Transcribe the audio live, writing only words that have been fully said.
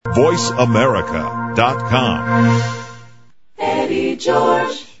VoiceAmerica.com. Eddie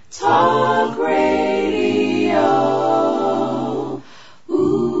George, Talk Radio.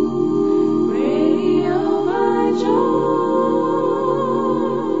 Ooh, Radio by George.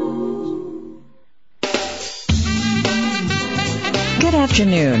 Good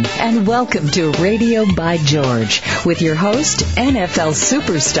afternoon, and welcome to Radio by George with your host, NFL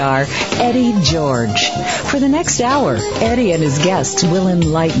superstar Eddie George. For the next hour, Eddie and his guests will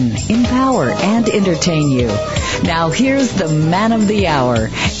enlighten, empower, and entertain you. Now here's the man of the hour,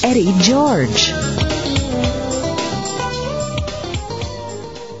 Eddie George.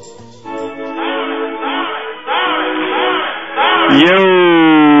 Yo,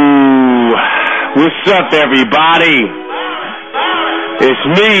 what's up, everybody? It's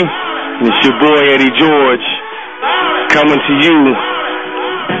me, it's your boy Eddie George, coming to you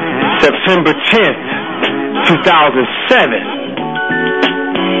September 10th,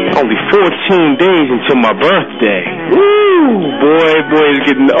 2007. Only 14 days until my birthday. Woo! Boy, it's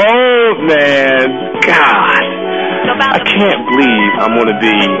getting old, man. God. I can't believe I'm going to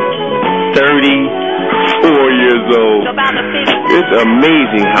be 34 years old. It's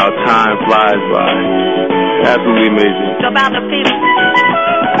amazing how time flies by. Absolutely amazing.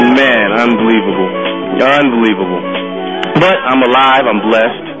 Man, unbelievable. But I'm alive, I'm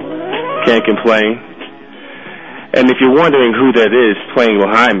blessed. Can't complain. And if you're wondering who that is playing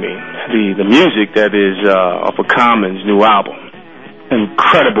behind me, the music that is off of Common's new album.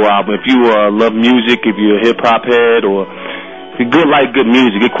 Incredible album. If you love music, if you're a hip-hop head, or if you like good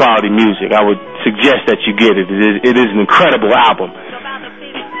music, good quality music, I would suggest that you get it. It is an incredible album.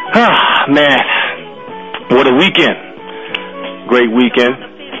 Man, what a weekend. Great weekend.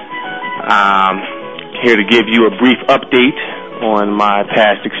 Here to give you a brief update on my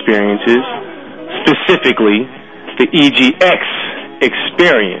past experiences, specifically the EGX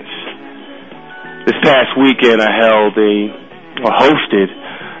Experience. This past weekend I hosted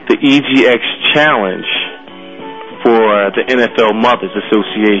the EGX Challenge for the NFL Mothers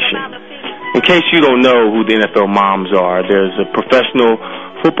Association. In case you don't know who the NFL moms are, there's a Professional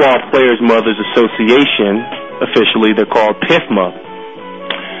Football Players Mothers Association. Officially, they're called PFMA.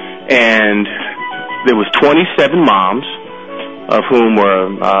 And there was 27 moms, of whom were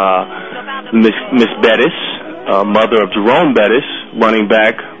Miss Bettis, mother of Jerome Bettis,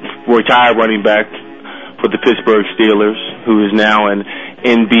 retired running back for the Pittsburgh Steelers, who is now an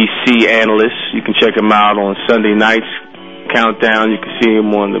NBC analyst. You can check him out on Sunday nights, Countdown. You can see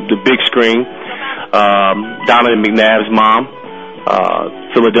him on the big screen. Donovan McNabb's mom,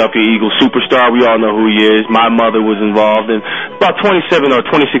 Philadelphia Eagles superstar. We all know who he is. My mother was involved, and about 27 or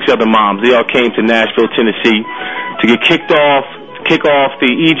 26 other moms. They all came to Nashville, Tennessee, to kick off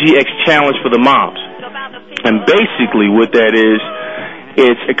the EGX Challenge for the moms. And basically what that is,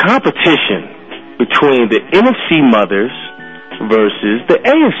 it's a competition between the NFC mothers versus the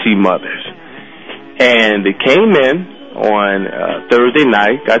AFC mothers. And they came in on Thursday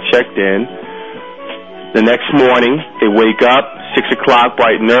night, got checked in. The next morning, they wake up, 6 o'clock,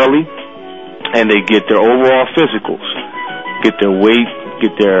 bright and early, and they get their overall physicals, get their weight,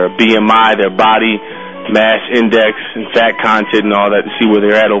 get their BMI, their body mass index, and fat content and all that to see where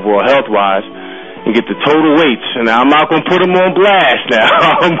they're at overall health-wise, and get the total weights. And now, I'm not going to put them on blast now.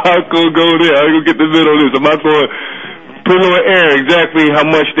 I'm not going to go there. I'm going to get the middle of this. I'm not going to put on air exactly how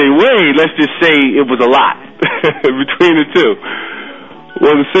much they weigh. Let's just say it was a lot between the two.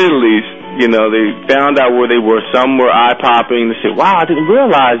 Well, to say the least, you know, they found out where they were. Some were eye-popping. They said, wow, I didn't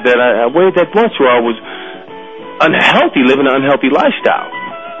realize that I weighed that much, or I was unhealthy, living an unhealthy lifestyle.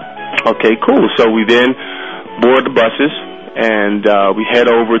 Okay, cool. So we then board the buses, and we head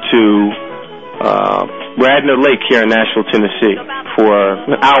over to Radnor Lake here in Nashville, Tennessee, for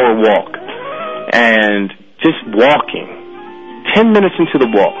an hour walk. And just walking, 10 minutes into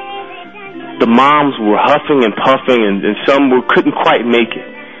the walk, the moms were huffing and puffing, and some couldn't quite make it.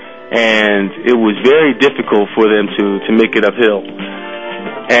 And it was very difficult for them to make it uphill.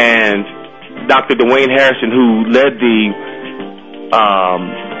 And Dr. Dwayne Harrison, who led the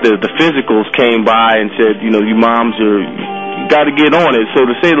physicals, came by and said, you know, you moms you got to get on it. So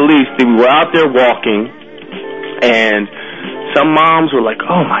to say the least, we were out there walking, and some moms were like,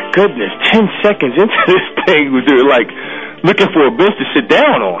 oh my goodness, 10 seconds into this thing, they're like looking for a bench to sit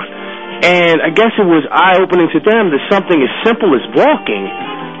down on. And I guess it was eye-opening to them that something as simple as walking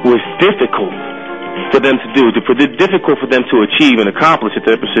was difficult for them to do, difficult for them to achieve and accomplish at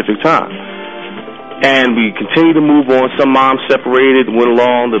that specific time. And we continued to move on. Some moms separated, went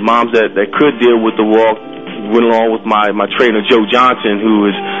along. The moms that could deal with the walk went along with my trainer, Joe Johnson, who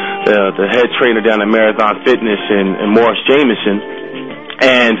is the head trainer down at Marathon Fitness in Morris Jameson.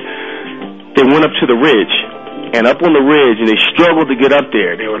 And they went up to the ridge. And up on the ridge, and they struggled to get up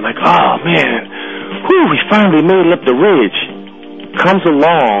there. They were like, oh, man, we finally made it up the ridge. Here comes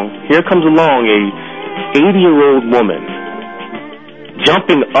along a 80-year-old woman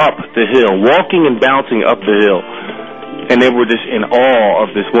jumping up the hill, walking and bouncing up the hill. And they were just in awe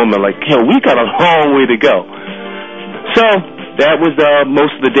of this woman, like, we got a long way to go. So that was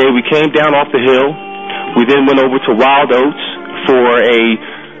most of the day. We came down off the hill. We then went over to Wild Oats for a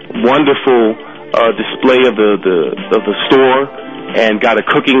wonderful display of the store, and got a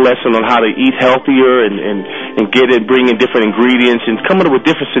cooking lesson on how to eat healthier and bring in different ingredients and coming up with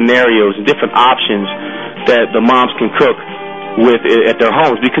different scenarios and different options that the moms can cook with at their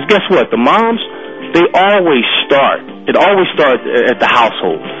homes. Because guess what? The moms, it always starts at the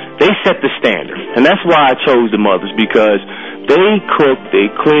household. They set the standard. And that's why I chose the mothers, because they cook, they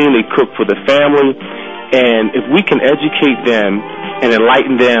clean, they cook for the family. And if we can educate them and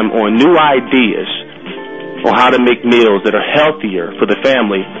enlighten them on new ideas on how to make meals that are healthier for the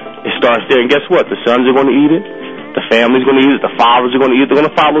family, it starts there. And guess what? The sons are going to eat it. The family's going to eat it. The fathers are going to eat it. They're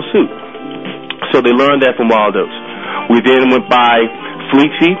going to follow suit. So they learned that from Wild Oats. We then went by Fleet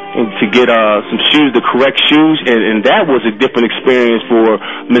Feet to get some shoes, the correct shoes, and that was a different experience for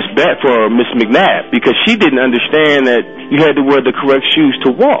Miss McNabb, because she didn't understand that you had to wear the correct shoes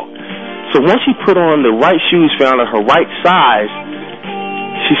to walk. So once she put on the right shoes, found her right size,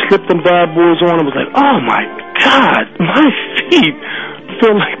 she slipped them bad boys on and was like, oh my God, my feet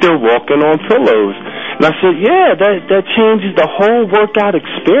feel like they're walking on pillows. And I said, yeah, that changes the whole workout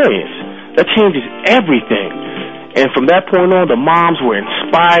experience. That changes everything. And from that point on, the moms were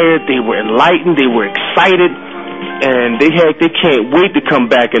inspired, they were enlightened, they were excited, and they can't wait to come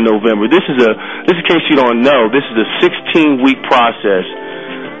back in November. This is in case you don't know, this is a 16-week process.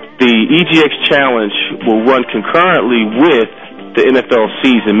 The EGX Challenge will run concurrently with the NFL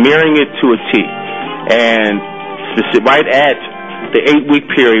season, mirroring it to a T. And right at the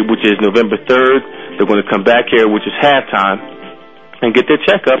 8-week period, which is November 3rd, they're going to come back here, which is halftime, and get their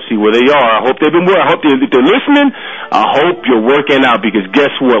checkup, see where they are. I hope they've been well. I hope if they're listening, I hope you're working out, because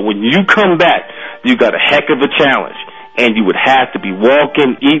guess what? When you come back, you got a heck of a challenge, and you would have to be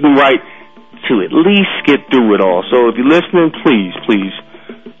walking, eating right to at least get through it all. So if you're listening, please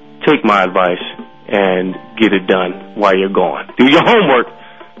take my advice and get it done while you're gone. Do your homework.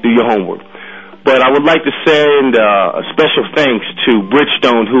 But I would like to send a special thanks to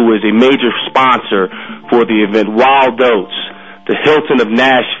Bridgestone, who is a major sponsor for the event, Wild Oats, the Hilton of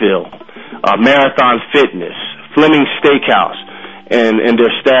Nashville, Marathon Fitness, Fleming Steakhouse, and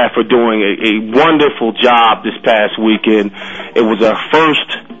their staff are doing a wonderful job this past weekend. It was our first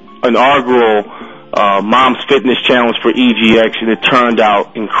inaugural Mom's Fitness Challenge for EGX, and it turned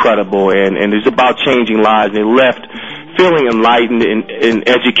out incredible. And it's about changing lives. They left feeling enlightened and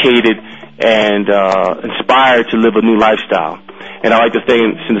educated and inspired to live a new lifestyle. And I'd like to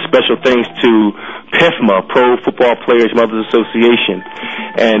send a special thanks to PFMA, Pro Football Players Mothers Association.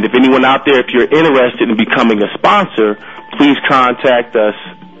 And if anyone out there, if you're interested in becoming a sponsor, please contact us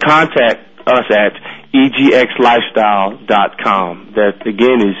at egxlifestyle.com. That,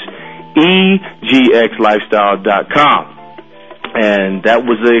 again, is egxlifestyle.com. And that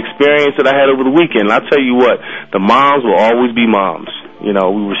was the experience that I had over the weekend. And I'll tell you what, the moms will always be moms. You know,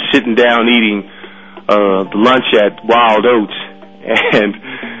 we were sitting down eating the lunch at Wild Oats, and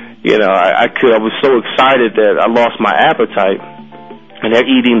you know, I was so excited that I lost my appetite, and they're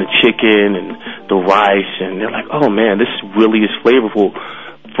eating the chicken and the rice, and they're like, oh man, this really is flavorful,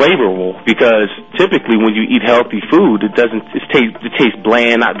 because typically when you eat healthy food, it tastes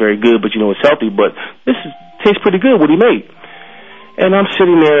bland, not very good, but you know it's healthy. But tastes pretty good, what he made. And I'm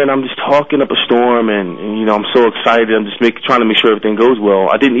sitting there, and I'm just talking up a storm, and you know, I'm so excited. I'm just trying to make sure everything goes well.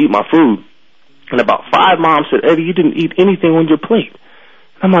 I didn't eat my food, and about 5 moms said, Eddie, you didn't eat anything on your plate.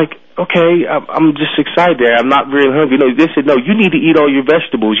 I'm like, okay, I'm just excited there. I'm not really hungry. No, they said, no, you need to eat all your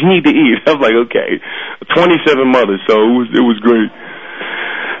vegetables. You need to eat. I was like, okay. 27 mothers, so it was great.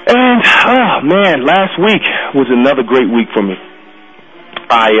 And, oh, man, last week was another great week for me.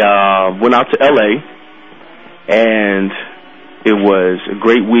 I went out to L.A., and it was a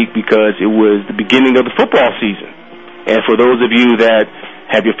great week because it was the beginning of the football season. And for those of you that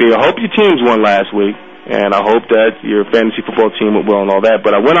have your favorite, I hope your teams won last week, and I hope that your fantasy football team went well and all that.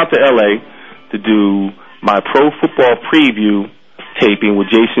 But I went out to L.A. to do my pro football preview taping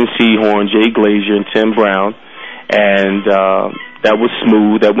with Jason Sehorn, Jay Glazier, and Tim Brown. And that was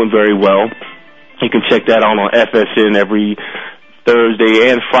smooth. That went very well. You can check that out on FSN every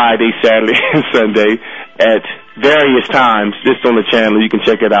Thursday and Friday, Saturday, and Sunday at various times just on the channel. You can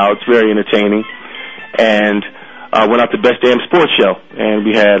check it out. It's very entertaining. And went out to Best Damn Sports Show, and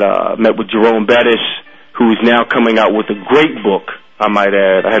we had met with Jerome Bettis, who is now coming out with a great book, I might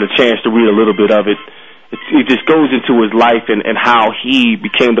add. I had a chance to read a little bit of it. It just goes into his life and how he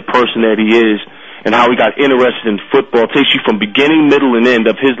became the person that he is and how he got interested in football. It takes you from beginning, middle, and end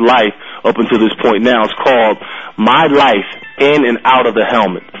of his life up until this point now. It's called My Life In and Out of the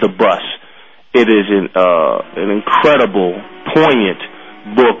Helmet, the Bus. It is an incredible, poignant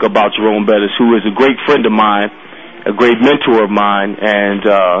book about Jerome Bettis, who is a great friend of mine, a great mentor of mine, and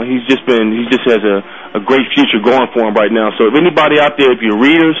he just has a great future going for him right now. So if anybody out there, if you're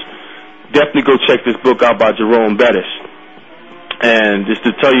readers, definitely go check this book out by Jerome Bettis. And just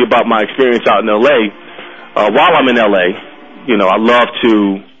to tell you about my experience out in L.A., while I'm in L.A., you know, I love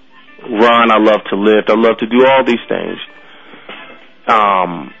to run, I love to lift, I love to do all these things.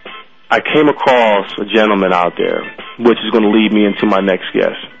 I came across a gentleman out there, which is going to lead me into my next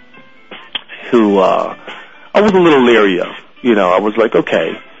guest, who I was a little leery of. You know, I was like,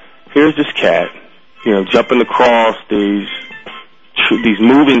 okay, here's this cat, you know, jumping across these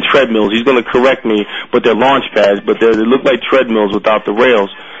moving treadmills. He's going to correct me, but they're launch pads, but they look like treadmills without the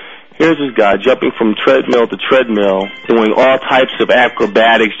rails. Here's this guy jumping from treadmill to treadmill, doing all types of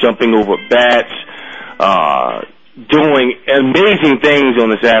acrobatics, jumping over bats, doing amazing things on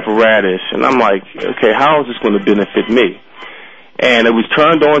this apparatus. And I'm like, okay, how is this going to benefit me? And it was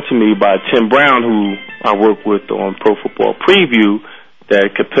turned on to me by Tim Brown, who I work with on Pro Football Preview,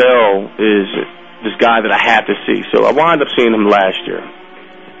 that Kappel is this guy that I have to see. So I wound up seeing him last year.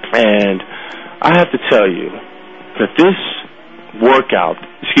 And I have to tell you that this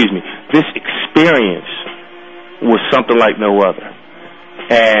experience was something like no other.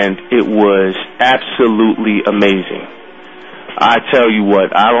 And it was absolutely amazing. I tell you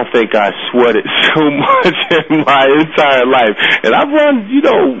what, I don't think I sweated so much in my entire life. And I've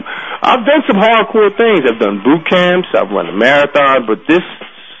done some hardcore things. I've done boot camps, I've run a marathon, but this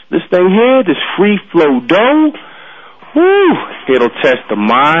thing here, this free flow dough, whoo, it'll test the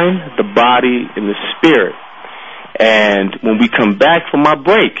mind, the body, and the spirit. And when we come back from our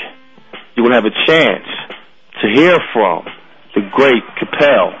break, you're going to have a chance to hear from the great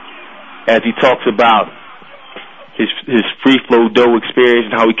Kappel as he talks about his free flow dough experience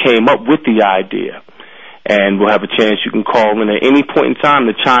and how he came up with the idea. And we'll have a chance. You can call in at any point in time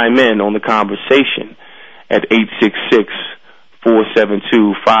to chime in on the conversation at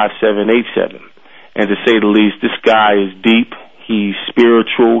 866-472-5787. And to say the least, this guy is deep. He's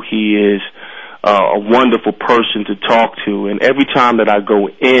spiritual. He is a wonderful person to talk to. And every time that I go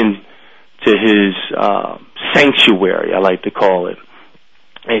in to his sanctuary, I like to call it,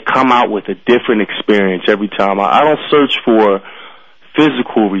 and come out with a different experience every time. I don't search for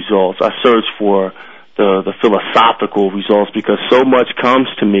physical results. I search for the philosophical results, because so much comes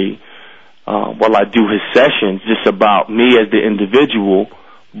to me while I do his sessions just about me as the individual,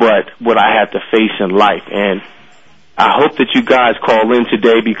 but what I have to face in life. And I hope that you guys call in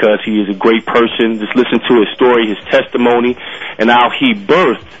today, because he is a great person. Just listen to his story, his testimony, and how he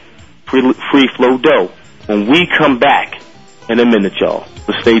birthed Free Flow Dough. When we come back in a minute, y'all.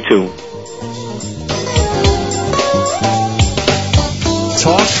 So stay tuned.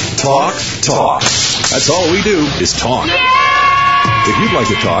 Talk. That's all we do is talk. If you'd like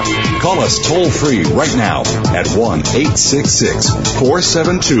to talk, call us toll-free right now at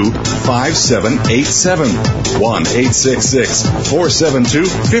 1-866-472-5787.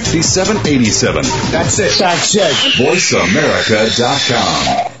 1-866-472-5787. That's it.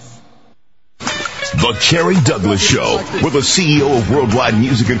 VoiceAmerica.com. The Kerry Douglas Show, with the CEO of Worldwide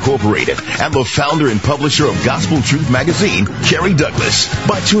Music Incorporated and the founder and publisher of Gospel Truth Magazine, Kerry Douglas.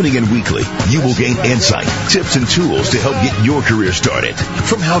 By tuning in weekly, you will gain insight, tips, and tools to help get your career started.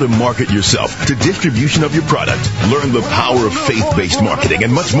 From how to market yourself to distribution of your product, learn the power of faith-based marketing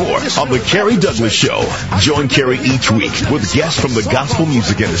and much more on The Kerry Douglas Show. Join Kerry each week with guests from the gospel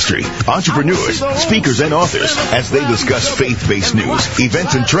music industry, entrepreneurs, speakers, and authors as they discuss faith-based news,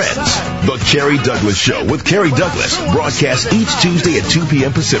 events, and trends. The Kerry Douglas Show with Kerry Douglas broadcasts each Tuesday at 2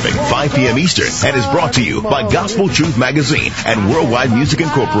 p.m. Pacific, 5 p.m. Eastern, and is brought to you by Gospel Truth Magazine and Worldwide Music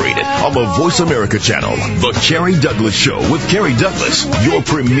Incorporated on the Voice America channel. The Kerry Douglas Show with Kerry Douglas, your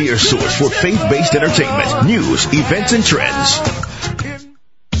premier source for faith-based entertainment, news, events, and trends.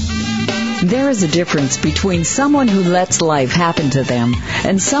 There is a difference between someone who lets life happen to them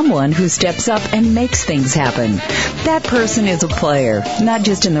and someone who steps up and makes things happen. That person is a player, not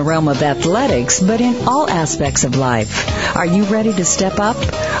just in the realm of athletics, but in all aspects of life. Are you ready to step up?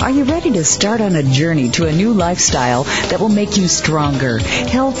 Are you ready to start on a journey to a new lifestyle that will make you stronger,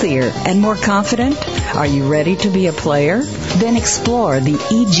 healthier, and more confident? Are you ready to be a player? Then explore the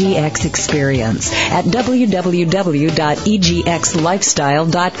EGX Experience at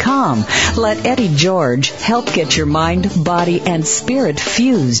www.egxlifestyle.com. Let Eddie George help get your mind, body, and spirit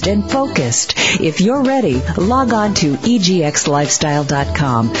fused and focused. If you're ready, log on to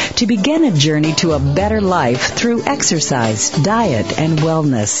egxlifestyle.com to begin a journey to a better life through exercise, diet, and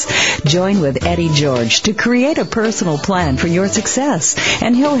wellness. Join with Eddie George to create a personal plan for your success,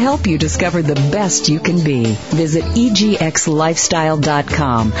 and he'll help you discover the best you can be. Visit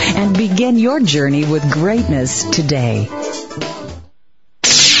egxlifestyle.com and begin your journey with greatness today.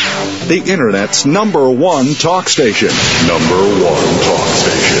 The Internet's #1 talk station. #1 talk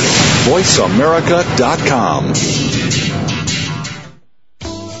station. VoiceAmerica.com.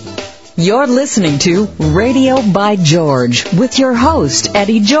 You're listening to Radio by George with your host,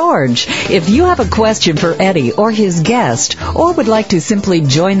 Eddie George. If you have a question for Eddie or his guest, or would like to simply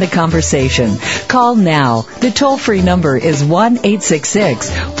join the conversation, call now. The toll-free number is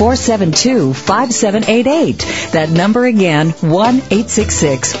 1-866-472-5788. That number again,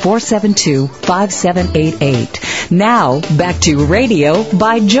 1-866-472-5788. Now, back to Radio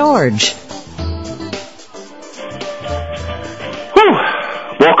by George.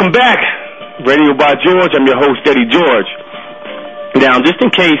 Welcome back, Radio by George. I'm your host, Eddie George. Now, just in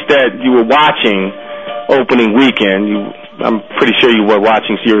case that you were watching opening weekend, I'm pretty sure you were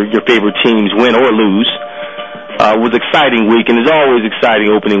watching your favorite teams win or lose. It was an exciting weekend. It's always exciting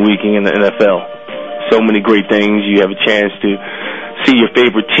opening weekend in the NFL. So many great things. You have a chance to see your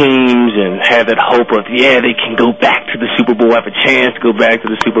favorite teams and have that hope of, they can go back to the Super Bowl, have a chance to go back to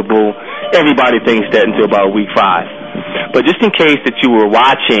the Super Bowl. Everybody thinks that until about week 5. But just in case that you were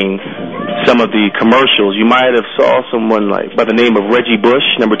watching some of the commercials, you might have saw someone like by the name of Reggie Bush,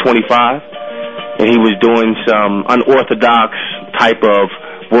 number 25, and he was doing some unorthodox type of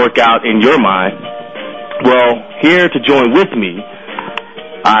workout in your mind. Well, here to join with me,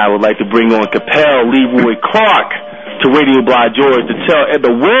 I would like to bring on Kappel LeRoy Clarke to Radio by George to tell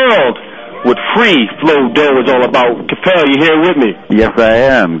the world what FRE FLO DO is all about. Kappel, you here with me? Yes,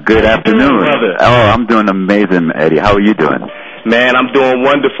 I am. Good afternoon. Brother? Oh, I'm doing amazing, Eddie. How are you doing? Man, I'm doing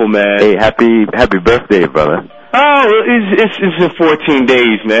wonderful, man. Hey, happy birthday, brother. Oh, it's in 14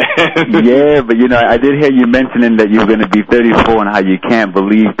 days, man. Yeah, but I did hear you mentioning that you were going to be 34 and how you can't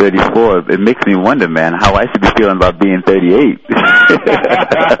believe 34. It makes me wonder, man, how I should be feeling about being 38.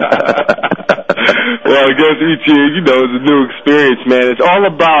 Well, I guess each year, it's a new experience, man. It's all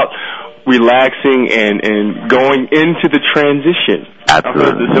about relaxing and going into the transition. Absolutely. I've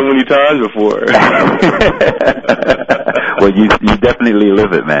heard this so many times before. Well, you definitely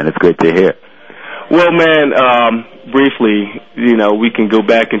live it, man. It's great to hear. Well, man, briefly, we can go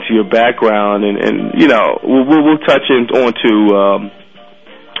back into your background and we'll touch onto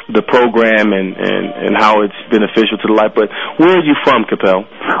the program and how it's beneficial to the life. But where are you from, Kappel?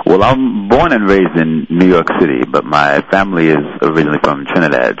 Well, I'm born and raised in New York City, but my family is originally from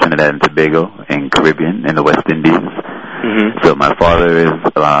Trinidad and Tobago in Caribbean, in the West Indies. Mm-hmm. So my father is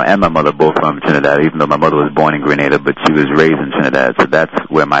and my mother both from Trinidad, even though my mother was born in Grenada, but she was raised in Trinidad. So that's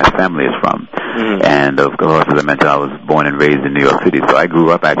where my family is from. Mm-hmm. And, of course, as I mentioned, I was born and raised in New York City. So I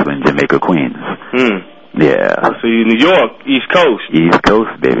grew up actually in Jamaica, Queens. Mm. Yeah. So you're New York, East Coast. East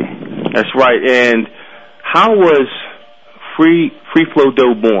Coast, baby. That's right. And how was FRE FLO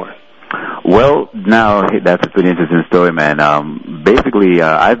DO born? Well, now, that's a pretty interesting story, man. Basically,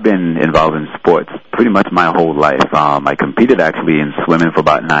 I've been involved in sports pretty much my whole life. I competed actually in swimming for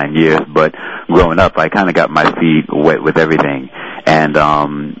about 9 years, but growing up, I kind of got my feet wet with everything. And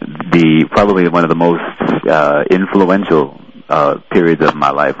probably one of the most influential periods of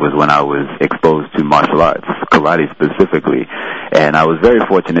my life was when I was exposed to martial arts, karate specifically. And I was very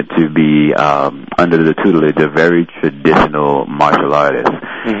fortunate to be under the tutelage of very traditional martial artists.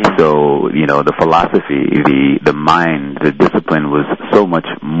 Mm-hmm. So, the philosophy, the mind, the discipline was so much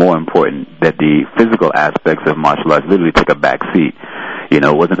more important that the physical aspects of martial arts literally took a back seat. It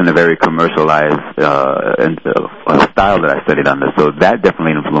wasn't in a very commercialized style that I studied under. So that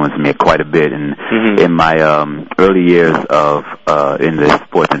definitely influenced me quite a bit. And in my early years of in the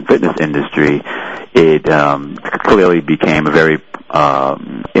sports and fitness industry, it clearly became a very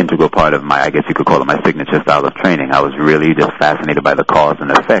integral part of my, I guess you could call it my signature style of training. I was really just fascinated by the cause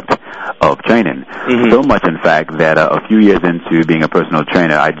and effect of training. So much, in fact, that a few years into being a personal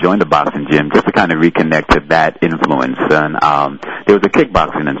trainer, I joined a boxing gym just to kind of reconnect to that influence. And there was a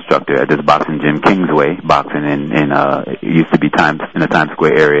kickboxing instructor at this boxing gym, Kingsway Boxing, in it used to be in the Times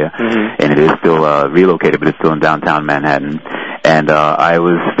Square area, and it is still relocated, but it's still in downtown Manhattan. And I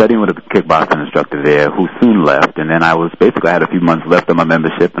was studying with a kickboxing instructor there who soon left, and then I had a few months left on my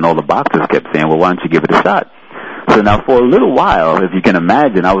membership, and all the boxers kept saying, well, why don't you give it a shot? So now for a little while, if you can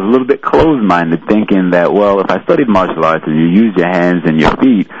imagine, I was a little bit closed-minded, thinking that, well, if I studied martial arts and you use your hands and your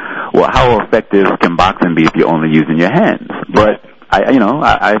feet, well, how effective can boxing be if you're only using your hands? But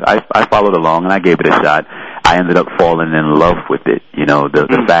I followed along and I gave it a shot. I ended up falling in love with it.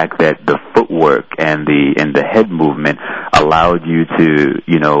 The fact that the footwork and the head movement allowed you to,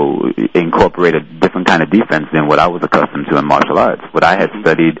 incorporate a different kind of defense than what I was accustomed to in martial arts. What I had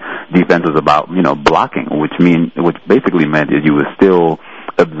studied, defense was about, blocking, which basically meant that you were still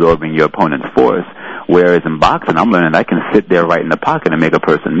absorbing your opponent's force. Whereas in boxing, I'm learning I can sit there right in the pocket and make a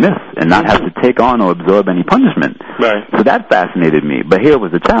person miss and not have to take on or absorb any punishment. Right. So that fascinated me. But here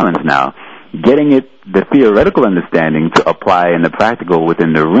was the challenge now. Getting the theoretical understanding to apply in the practical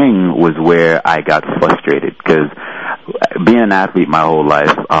within the ring was where I got frustrated, because being an athlete my whole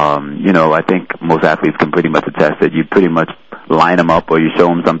life, I think most athletes can pretty much attest that you pretty much line them up or you show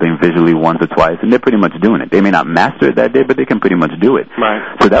them something visually once or twice, and they're pretty much doing it. They may not master it that day, but they can pretty much do it.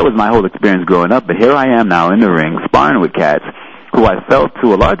 Right. So that was my whole experience growing up. But here I am now in the ring sparring with cats who I felt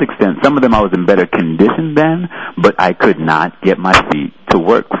to a large extent, some of them I was in better condition than, but I could not get my feet to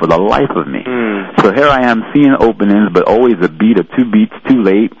work for the life of me. So here I am seeing openings, but always a beat or two beats too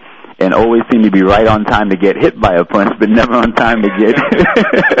late, and always seem to be right on time to get hit by a punch, but never on time to get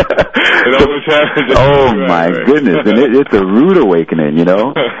It always happens. Oh, my goodness. And it's a rude awakening,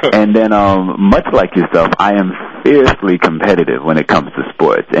 And then, much like yourself, I am fiercely competitive when it comes to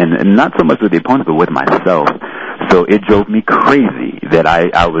sports, and not so much with the opponent, but with myself. So it drove me crazy that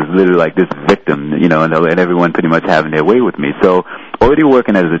I was literally like this victim, and everyone pretty much having their way with me. So already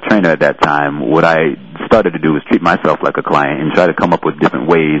working as a trainer at that time, what I started to do was treat myself like a client and try to come up with different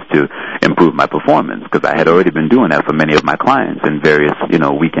ways to improve my performance, because I had already been doing that for many of my clients in various,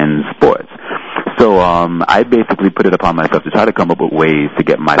 weekend sports. So I basically put it upon myself to try to come up with ways to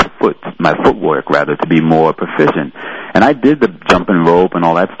get my footwork rather, to be more proficient. And I did the jumping rope and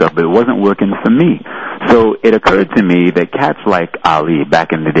all that stuff, but it wasn't working for me. So it occurred to me that cats like Ali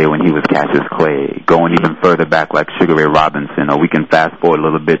back in the day when he was Cassius Clay, going even further back like Sugar Ray Robinson, or we can fast forward a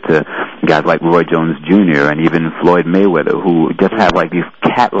little bit to guys like Roy Jones Jr. and even Floyd Mayweather, who just have like these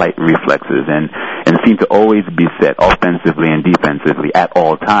cat-like reflexes and seem to always be set offensively and defensively at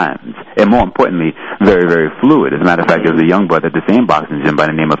all times. And more importantly, very, very fluid. As a matter of fact, there was a young brother at the same boxing gym by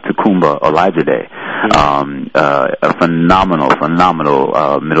the name of Tukumba Olajide, a phenomenal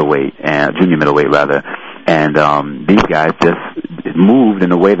middleweight, junior middleweight rather. And these guys just moved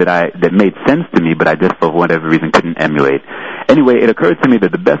in a way that made sense to me, but I just for whatever reason couldn't emulate. Anyway, it occurred to me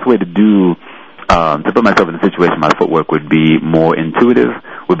that the best way to put myself in a situation my footwork would be more intuitive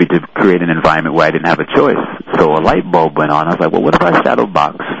would be to create an environment where I didn't have a choice. So a light bulb went on. I was like, well, what if I shadow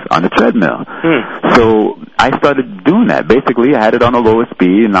box on the treadmill? So I started doing that. Basically, I had it on a lower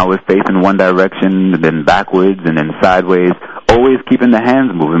speed, and I was facing one direction, and then backwards, and then sideways, always keeping the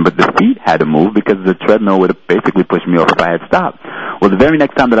hands moving, but the feet had to move because the treadmill would have basically pushed me off if I had stopped. Well, the very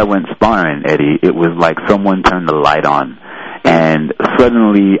next time that I went sparring, Eddie, it was like someone turned the light on. And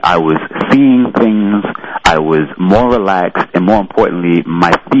suddenly I was seeing things, I was more relaxed, and more importantly,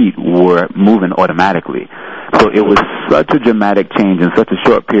 my feet were moving automatically. So it was such a dramatic change in such a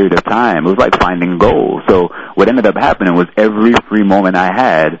short period of time. It was like finding gold. So what ended up happening was every free moment I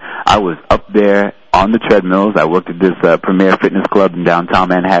had, I was up there on the treadmills. I worked at this Premier Fitness Club in downtown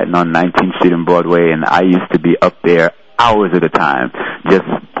Manhattan on 19th Street and Broadway, and I used to be up there hours at a time just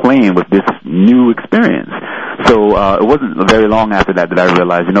playing with this new experience. So it wasn't very long after that I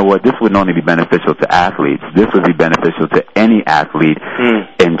realized, you know what, this wouldn't only be beneficial to athletes. This would be beneficial to any athlete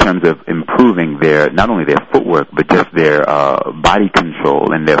in terms of improving not only their footwork, but just their body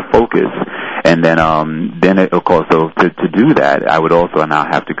control and their focus. And then of course, to do that, I would also now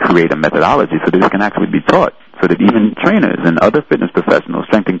have to create a methodology so that this can actually be taught, so that even trainers and other fitness professionals,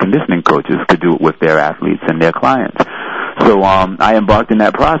 strength and conditioning coaches, could do it with their athletes and their clients. So I embarked in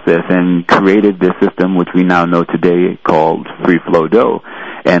that process and created this system, which we now know today called FRE FLO DO.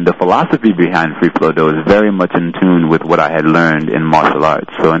 And the philosophy behind FRE FLO DO is very much in tune with what I had learned in martial arts.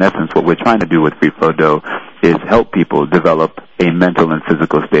 So in essence, what we're trying to do with FRE FLO DO is help people develop a mental and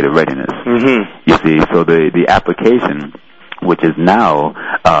physical state of readiness. You see, so the application which is now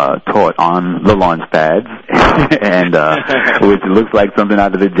taught on the launch pads, and which looks like something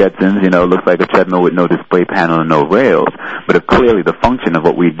out of the Jetsons. Looks like a treadmill with no display panel and no rails. But clearly, the function of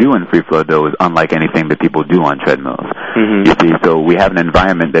what we do in Free Flow Do is unlike anything that people do on treadmills. You see, so we have an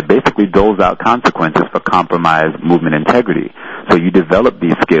environment that basically doles out consequences for compromised movement integrity. So you develop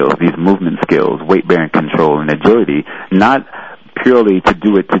these skills, these movement skills, weight-bearing control, and agility, not purely to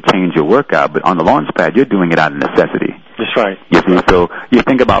do it to change your workout, but on the launch pad, you're doing it out of necessity. That's right. You see, so you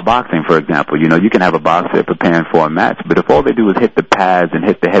think about boxing, for example. You can have a boxer preparing for a match, but if all they do is hit the pads and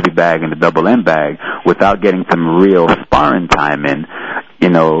hit the heavy bag and the double end bag without getting some real sparring time in,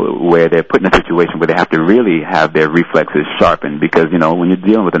 where they're put in a situation where they have to really have their reflexes sharpened, because, when you're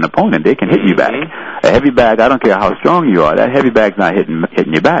dealing with an opponent, they can hit you back. A heavy bag, I don't care how strong you are, that heavy bag's not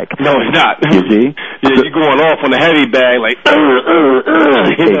hitting your back. No, it's not. You see? Yeah, you're going off on the heavy bag, like,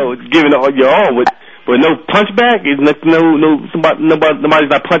 giving all your all with no punch back. Nobody's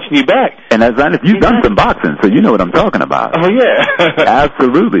not punching you back. And as honest, you've done some boxing, so you know what I'm talking about. Oh, yeah.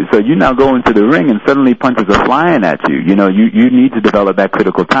 Absolutely. So you now go into the ring and suddenly punches are flying at you. You need to develop that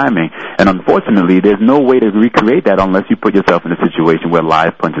critical timing. And unfortunately, there's no way to recreate that unless you put yourself in a situation where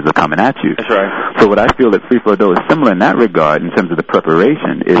live punches are coming at you. That's right. So what I feel that Free Flow Do is similar in that regard in terms of the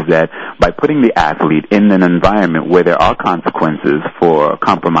preparation is that by putting the athlete in an environment where there are consequences for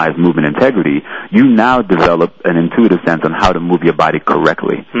compromised movement integrity, you now develop an intuitive sense on how to move your body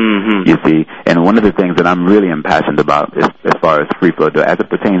correctly. You see, and one of the things that I'm really impassioned about as far as Free Flow Do, as it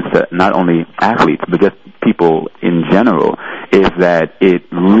pertains to not only athletes but just people in general, is that it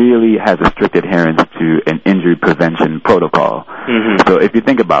really has a strict adherence to an injury prevention protocol. So if you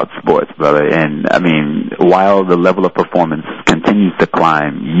think about sports, brother, and while the level of performance continues to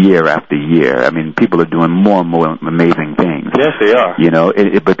climb year after year, people are doing more and more amazing things. Yes, they are.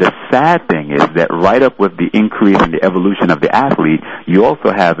 But the sad thing is that right up with the increase in the evolution of the athlete, you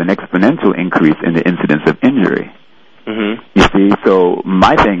also have an exponential increase in the incidence of injury. You see, so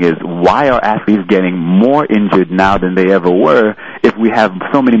my thing is, why are athletes getting more injured now than they ever were if we have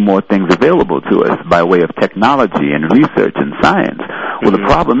so many more things available to us by way of technology and research and science? Well, the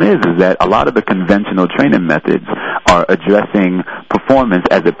problem is that a lot of the conventional training methods are addressing performance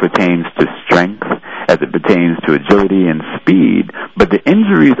as it pertains to strength, as it pertains to agility and speed, but the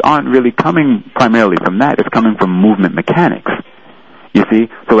injuries aren't really coming primarily from that. It's coming from movement mechanics. You see?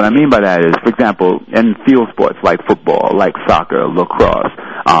 So what I mean by that is, for example, in field sports like football, like soccer, lacrosse,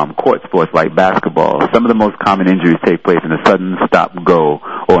 court sports like basketball, some of the most common injuries take place in a sudden stop-go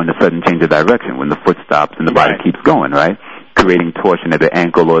or in a sudden change of direction when the foot stops and the body keeps going, right? Creating torsion at the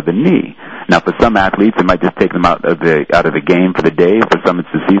ankle or the knee. Now, for some athletes, it might just take them out of the game for the day. For some,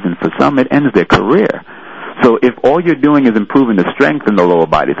 it's the season. For some, it ends their career. So if all you're doing is improving the strength in the lower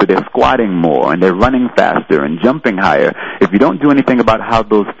body, so they're squatting more and they're running faster and jumping higher, if you don't do anything about how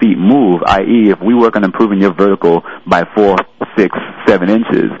those feet move, i.e. if we work on improving your vertical by 4, 6, 7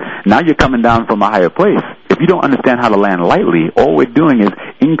 inches, now you're coming down from a higher place. If you don't understand how to land lightly, all we're doing is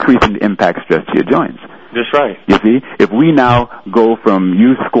increasing the impact stress to your joints. That's right. You see, if we now go from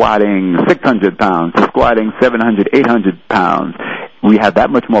you squatting 600 pounds to squatting 700, 800 pounds, we have that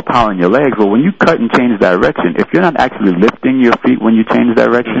much more power in your legs. But when you cut and change direction, if you're not actually lifting your feet when you change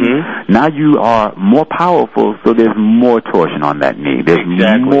direction, now you are more powerful, so there's more torsion on that knee. There's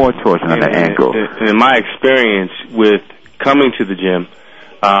more torsion on that ankle. In my experience with coming to the gym,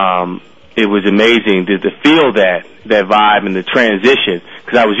 it was amazing to feel that vibe and the transition,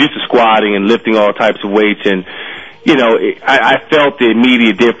 because I was used to squatting and lifting all types of weights, and I felt the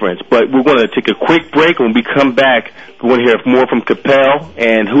immediate difference. But we're going to take a quick break. When we come back, we're going to hear more from Kappel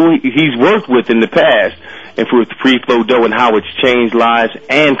and who he's worked with in the past, and for Free Flow Do and how it's changed lives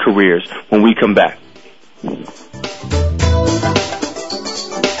and careers when we come back.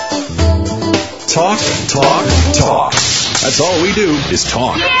 Talk. That's all we do is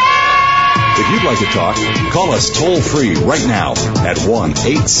talk. If you'd like to talk, call us toll-free right now at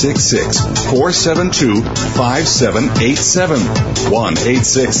 1-866-472-5787.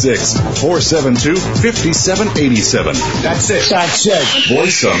 1-866-472-5787. That's it.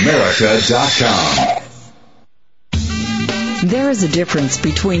 VoiceAmerica.com. There is a difference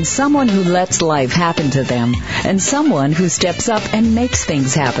between someone who lets life happen to them and someone who steps up and makes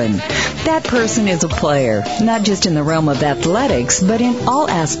things happen. That person is a player, not just in the realm of athletics, but in all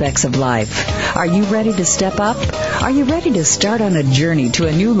aspects of life. Are you ready to step up? Are you ready to start on a journey to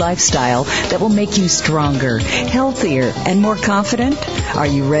a new lifestyle that will make you stronger, healthier, and more confident? Are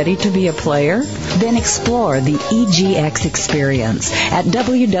you ready to be a player? Then explore the EGX Experience at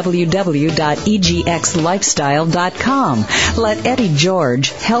www.egxlifestyle.com. Let Eddie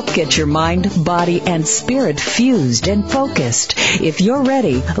George help get your mind, body, and spirit fused and focused. If you're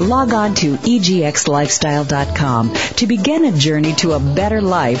ready, log on to EGXLifestyle.com to begin a journey to a better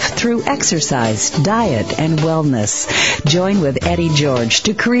life through exercise, diet, and wellness. Join with Eddie George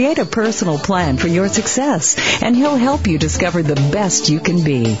to create a personal plan for your success, and he'll help you discover the best you can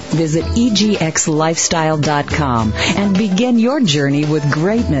be. Visit EGXLifestyle.com and begin your journey with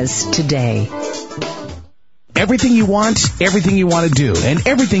greatness today. Everything you want to do, and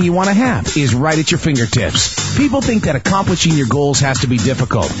everything you want to have is right at your fingertips. People think that accomplishing your goals has to be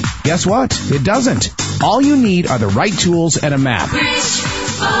difficult. Guess what? It doesn't. All you need are the right tools and a map.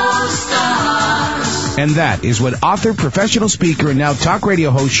 And that is what author, professional speaker, and now talk radio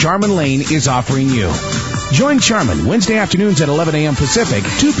host Charmin Lane is offering you. Join Charmin Wednesday afternoons at 11 a.m. Pacific,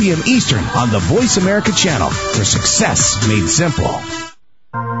 2 p.m. Eastern on the Voice America channel for success made simple.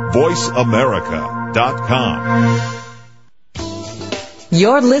 VoiceAmerica.com.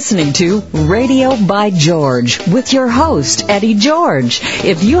 You're listening to Radio by George with your host, Eddie George.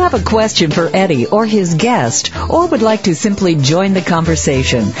 If you have a question for Eddie or his guest, or would like to simply join the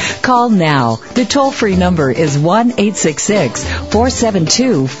conversation, call now. The toll-free number is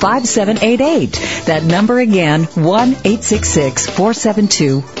 1-866-472-5788. That number again,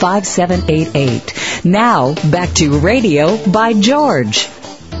 1-866-472-5788. Now, back to Radio by George.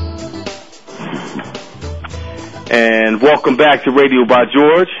 And welcome back to Radio by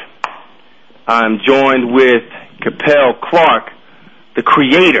George. I'm joined with Kappel Clarke, the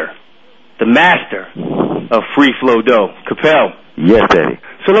creator, the master of FRE FLO DO. Kappel. Yes, Eddie.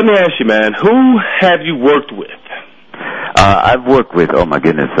 So let me ask you, man, who have you worked with? I've worked with, oh my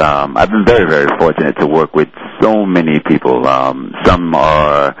goodness, I've been very, very fortunate to work with so many people. Some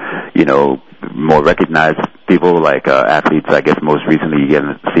are, more recognized people like athletes. I guess most recently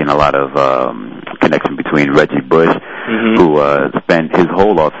you've seen a lot of connection between Reggie Bush, who spent his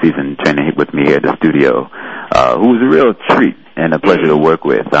whole off season training with me here at the studio, who was a real treat and a pleasure to work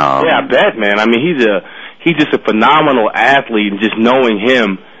with. Yeah, I bet, man. I mean, he's just a phenomenal athlete, and just knowing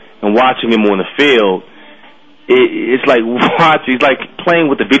him and watching him on the field, it's like watching. It's like playing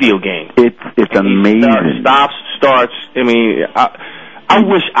with a video game. It's amazing. Stops, starts. I mean, I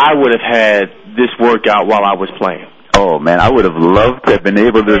wish I would have had this workout while I was playing. Oh man, I would have loved to have been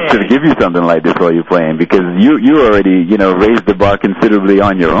able to give you something like this while you're playing, because you already raised the bar considerably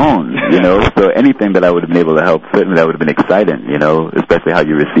on your own. So anything that I would have been able to help, certainly that would have been exciting. Especially how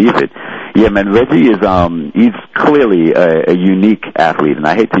you receive it. Yeah, man, Reggie is he's clearly a unique athlete, and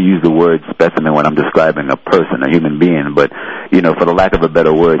I hate to use the word specimen when I'm describing a person, a human being, but for the lack of a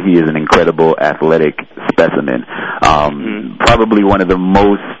better word, he is an incredible athletic specimen. Probably one of the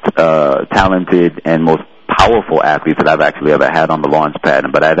most talented and most powerful athletes that I've actually ever had on the launch pad.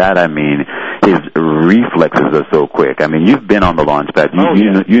 And by that I mean his reflexes are so quick. I mean, you've been on the launch pad.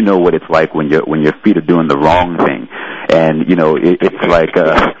 You know what it's like when your feet are doing the wrong thing. And it's like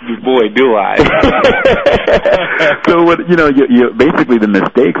boy, do I. So what you basically the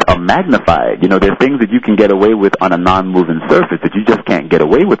mistakes are magnified. There's things that you can get away with on a non-moving surface that you just can't get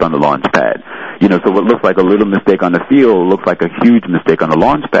away with on the launch pad. So what looks like a little mistake on the field looks like a huge mistake on the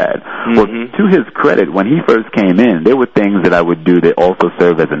launch pad. Well, to his credit, when he first came in, there were things that I would do that also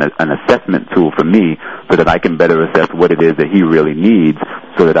serve as an assessment tool for me, so that I can better assess what it is that he really needs,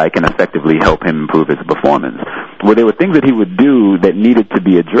 so that I can effectively help him improve his performance. Well, there were things that he would do that needed to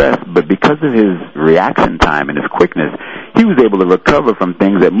be addressed, but because of his reaction time and his quickness, he was able to recover from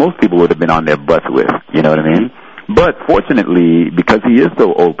things that most people would have been on their butts with. You know what I mean? But fortunately, because he is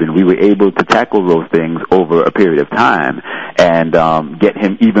so open, we were able to tackle those things over a period of time and get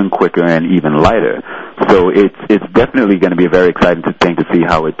him even quicker and even lighter. So it's definitely going to be a very exciting thing to see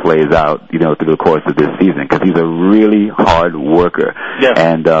how it plays out, through the course of this season, because he's a really hard worker. Yeah.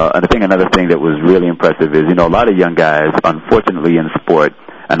 And another thing that was really impressive is, a lot of young guys, unfortunately in sport,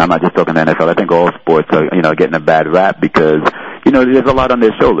 and I'm not just talking the NFL, I think all sports are, getting a bad rap because, there's a lot on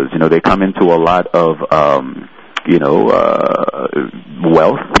their shoulders. They come into a lot of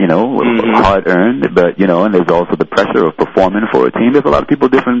wealth, hard earned, but, and there's also the pressure of performing for a team. There's a lot of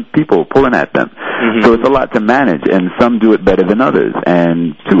different people pulling at them. So it's a lot to manage, and some do it better than others.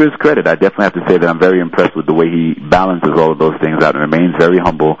 And to his credit, I definitely have to say that I'm very impressed with the way he balances all of those things out and remains very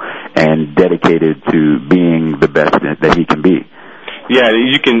humble and dedicated to being the best that he can be. Yeah,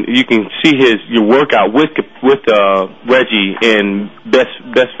 you can see your workout with Reggie in Best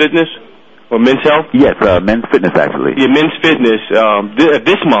Fitness. Or Men's Health? Yes, Men's Fitness, actually. Yeah, Men's Fitness,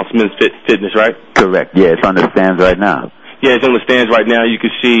 this month's Men's Fitness, right? Correct. Yeah, it's on the stands right now. Yeah, it's on the stands right now. You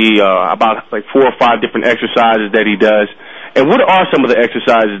can see about 4 or 5 different exercises that he does. And what are some of the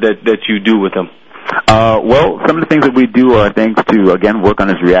exercises that you do with him? Well, some of the things that we do are things to, again, work on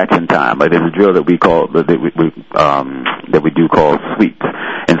his reaction time. Like there's a drill that we do called sweeps.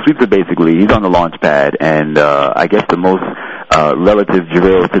 And sweeps are basically, he's on the launch pad, and I guess the most relative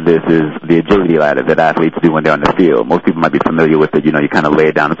drill to this is the agility ladder that athletes do when they're on the field. Most people might be familiar with it. You know, you kind of lay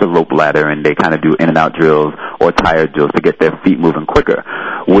it down. It's a rope ladder, and they kind of do in and out drills or tire drills to get their feet moving quicker,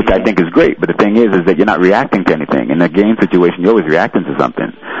 which I think is great. But the thing is that you're not reacting to anything. In a game situation, you're always reacting to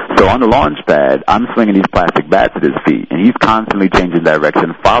something. So on the launch pad, I'm swinging these plastic bats at his feet, and he's constantly changing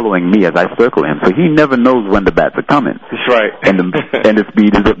direction, following me as I circle him. So he never knows when the bats are coming. That's right. And the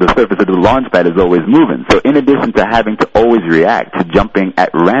speed is the surface of the launch pad is always moving. So in addition to having to always react to jumping at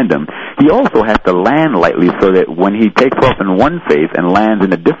random, he also has to land lightly so that when he takes off in one face and lands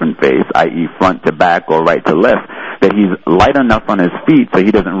in a different face, i.e. front to back or right to left, that he's light enough on his feet so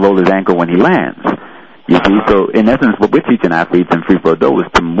he doesn't roll his ankle when he lands. You see, so in essence, what we're teaching athletes in free flow do is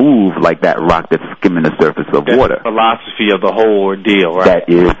to move like that rock that's skimming the surface of water. The philosophy of the whole ordeal, right?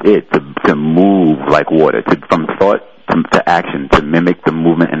 That is it, to move like water, from thought to action, to mimic the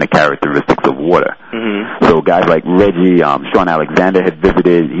movement and the characteristics of water. Mm-hmm. So guys like Reggie, Sean Alexander had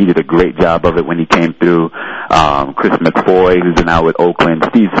visited. He did a great job of it when he came through. Chris McFoy, who's now with Oakland.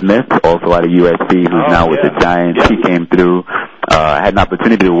 Steve Smith, also out of USC, who's now with the Giants. Yep. He came through. I had an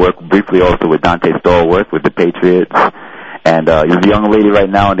opportunity to work briefly also with Dante Stallworth with the Patriots. And there's a young lady right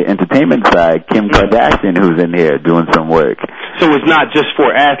now on the entertainment side, Kim Kardashian, who's in here doing some work. So it's not just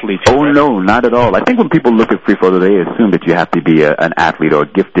for athletes? Oh, right? No, not at all. I think when people look at free flow, they assume that you have to be an athlete or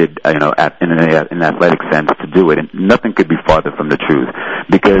gifted, in an athletic sense to do it. And nothing could be farther from the truth,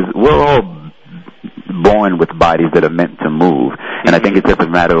 because we're all born with bodies that are meant to move. And I think it's just a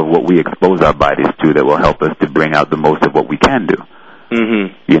matter of what we expose our bodies to that will help us to bring out the most of what we can do.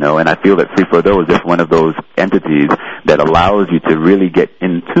 Mm-hmm. You know, and I feel that free flow do is just one of those entities that allows you to really get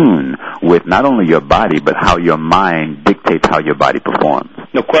in tune with not only your body, but how your mind dictates how your body performs.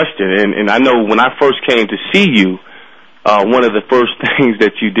 No question. And I know when I first came to see you, one of the first things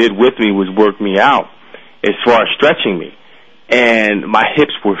that you did with me was work me out as far as stretching me. And my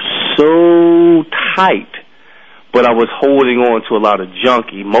hips were so tight, but I was holding on to a lot of junk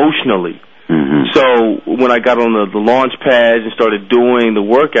emotionally. Mm-hmm. So when I got on the launch pads and started doing the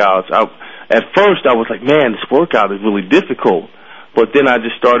workouts, at first I was like, man, this workout is really difficult. But then I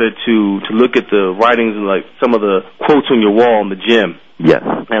just started to look at the writings and like some of the quotes on your wall in the gym. Yes.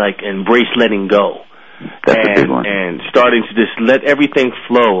 And like embrace letting go. That's a big one. And starting to just let everything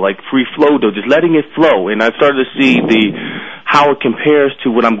flow, like free flow though, just letting it flow. And I started to see how it compares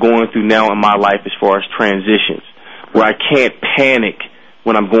to what I'm going through now in my life as far as transitions, where I can't panic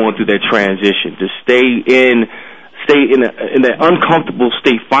when I'm going through that transition. To stay in that uncomfortable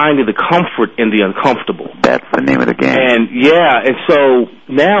state, finding the comfort in the uncomfortable. That's the name of the game. And so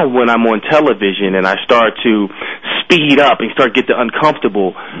now when I'm on television and I start to speed up and start get the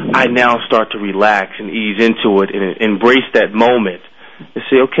uncomfortable, I now start to relax and ease into it and embrace that moment and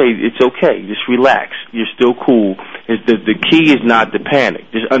say, okay, it's okay, just relax. You're still cool. The key is not to panic.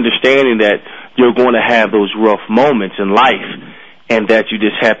 Just understanding that you're going to have those rough moments in life, and that you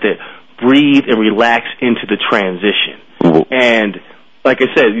just have to breathe and relax into the transition. And like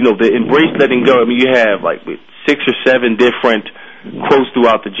I said, the embrace letting go, I mean, you have like 6 or 7 different quotes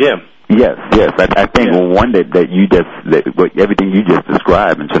throughout the gym. Yes. I think one that everything you just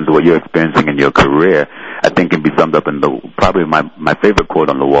described in terms of what you're experiencing in your career, I think can be summed up in probably my favorite quote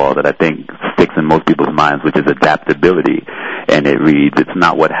on the wall that I think sticks in most people's minds, which is adaptability. And it reads, "It's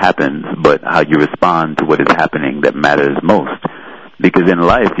not what happens, but how you respond to what is happening that matters most." Because in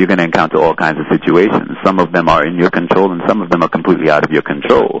life, you're going to encounter all kinds of situations. Some of them are in your control, and some of them are completely out of your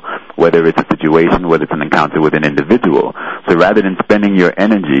control, whether it's a situation, whether it's an encounter with an individual. So rather than spending your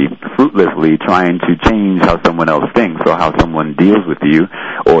energy fruitlessly trying to change how someone else thinks or how someone deals with you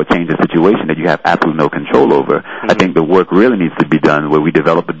or change a situation that you have absolutely no control over, I think the work really needs to be done where we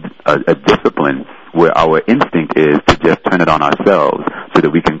develop a discipline where our instinct is to just turn it on ourselves so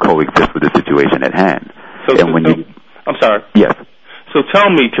that we can coexist with the situation at hand. I'm sorry. Yes. So tell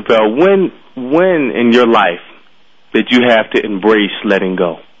me, Kappel, when in your life did you have to embrace letting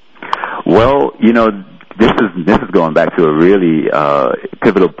go? Well, this is going back to a really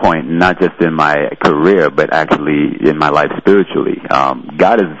pivotal point, not just in my career, but actually in my life spiritually.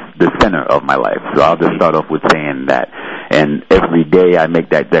 God is the center of my life, so I'll just start off with saying that. And every day I make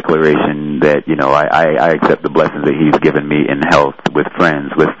that declaration that, I accept the blessings that He's given me in health, with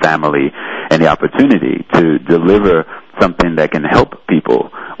friends, with family, and the opportunity to deliver something that can help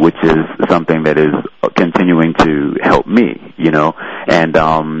people, which is something that is continuing to help me, And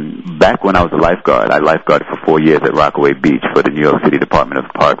back when I was a lifeguard, I lifeguarded for 4 years at Rockaway Beach for the New York City Department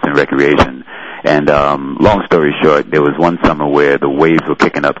of Parks and Recreation. And long story short, there was one summer where the waves were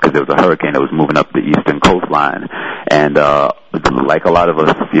kicking up because there was a hurricane that was moving up the eastern coastline. And like a lot of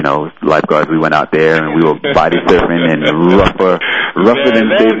us, you know, lifeguards, we went out there and we were body surfing and rougher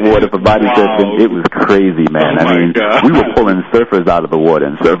than safe water for body surfing. It was crazy, man. Oh, I mean, we were pulling surfers out of the water,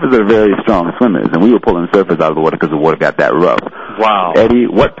 and surfers are very strong swimmers, and we were pulling surfers out of the water because the water got that rough. Wow. Eddie,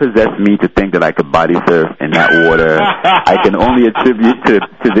 what possessed me to think that I could body surf in that water? I can only attribute to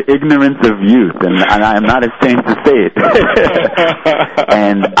the ignorance of youth, and I am not ashamed to say it.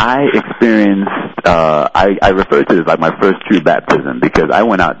 And I experienced, I refer to this like my first true baptism, because I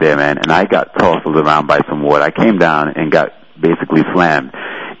went out there, man, and I got tossed around by some water. I came down and got basically slammed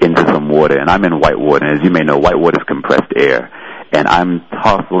into some water, and I'm in white water, and as you may know, white water is compressed air, and I'm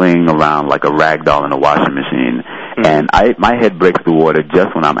tossing around like a rag doll in a washing machine, and my head breaks the water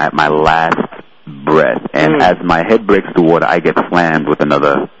just when I'm at my last breath, and as my head breaks the water, I get slammed with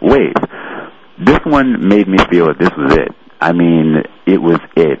another wave. This one made me feel that this was it. I mean, it was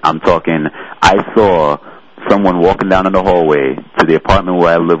it. I'm talking, I saw someone walking down in the hallway to the apartment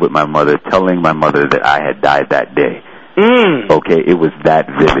where I live with my mother, telling my mother that I had died that day. Okay, it was that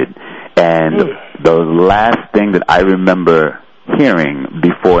vivid. And the last thing that I remember hearing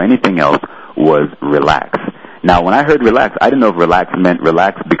before anything else was relax. Now, when I heard relax, I didn't know if relax meant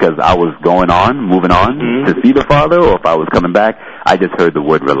relax because I was moving on to see the Father, or if I was coming back. I just heard the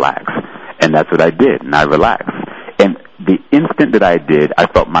word relax. And that's what I did, and I relaxed. And the instant that I did, I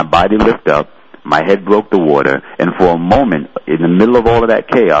felt my body lift up, my head broke the water, and for a moment, in the middle of all of that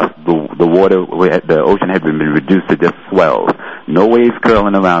chaos, the ocean had been reduced to just swells. No waves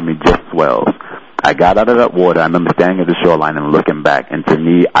curling around me, just swells. I got out of that water. I remember standing at the shoreline and looking back, and to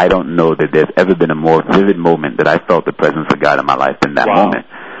me, I don't know that there's ever been a more vivid moment that I felt the presence of God in my life than that moment.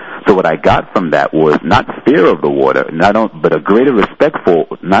 So what I got from that was not fear of the water, but a greater respect for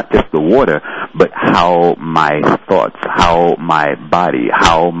not just the water, but how my thoughts, how my body,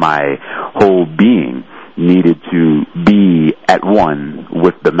 how my whole being needed to be at one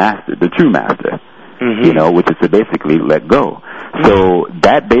with the master, the true master, you know, which is to basically let go. So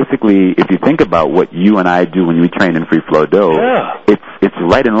that basically, if you think about what you and I do when we train in Free Flow Do, it's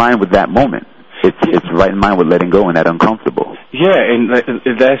right in line with that moment. It's right in line with letting go and that uncomfortable. Yeah, and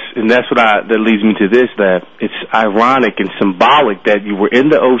that's what that leads me to this, that it's ironic and symbolic that you were in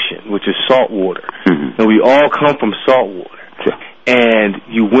the ocean, which is salt water, and we all come from salt water, and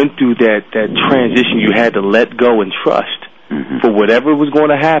you went through that transition. You had to let go and trust for whatever was going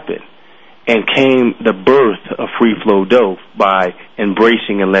to happen, and came the birth of Free Flow Do by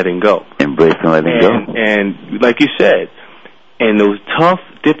embracing and letting go. Embracing and letting go. And like you said, in those tough,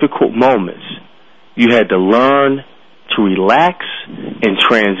 difficult moments, you had to learn to relax and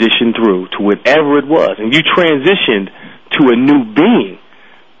transition through to whatever it was. And you transitioned to a new being.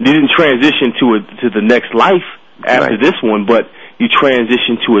 You didn't transition to the next life after this one, but you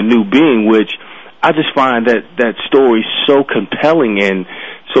transitioned to a new being, which I just find that story so compelling and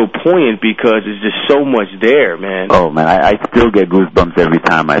so poignant because there's just so much there, man. Oh, man, I still get goosebumps every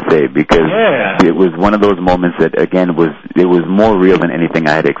time I say it because it was one of those moments that, again, it was more real than anything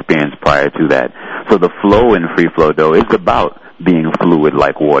I had experienced prior to that. So the flow in Free Flow Do is about being fluid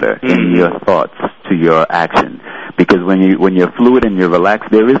like water in your thoughts to your action. Because when you're fluid and you're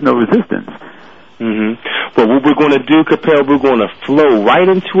relaxed, there is no resistance. Well, what we're going to do, Kappel, we're going to flow right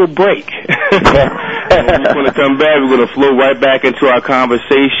into a break. We're going to come back. We're going to flow right back into our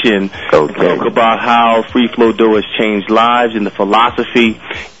conversation. Okay. Talk about how Free Flow Do has changed lives and the philosophy.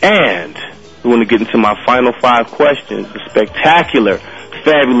 And we want to get into my final 5 questions, the spectacular,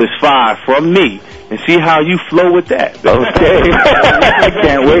 fabulous 5 from me, and see how you flow with that. Okay. I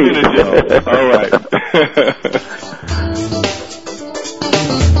can't wait. All right.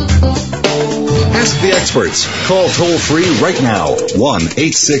 Ask the experts. Call toll-free right now,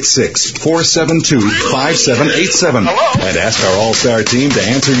 1-866-472-5787. And ask our All-Star team to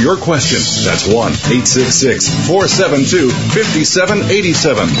answer your question. That's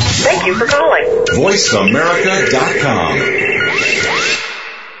 1-866-472-5787. Thank you for calling. VoiceAmerica.com.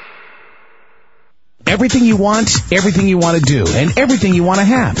 Everything you want to do, and everything you want to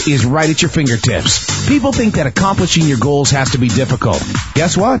have is right at your fingertips. People think that accomplishing your goals has to be difficult.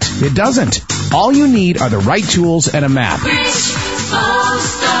 Guess what? It doesn't. All you need are the right tools and a map.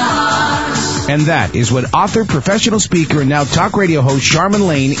 And that is what author, professional speaker, and now talk radio host Charmin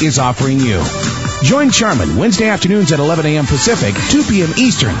Lane is offering you. Join Charmin Wednesday afternoons at 11 a.m. Pacific, 2 p.m.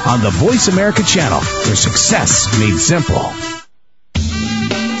 Eastern on the Voice America channel, where success made simple.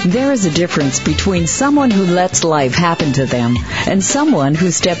 There is a difference between someone who lets life happen to them and someone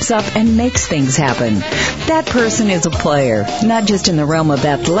who steps up and makes things happen. That person is a player, not just in the realm of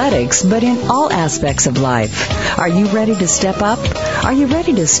athletics, but in all aspects of life. Are you ready to step up? Are you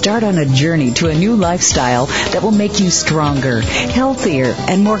ready to start on a journey to a new lifestyle that will make you stronger, healthier,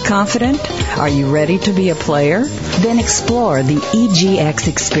 and more confident? Are you ready to be a player? Then explore the EGX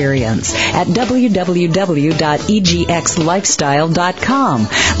Experience at www.egxlifestyle.com.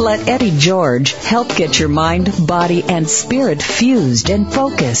 Let Eddie George help get your mind, body, and spirit fused and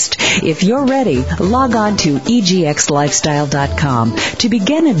focused. If you're ready, log on to egxlifestyle.com to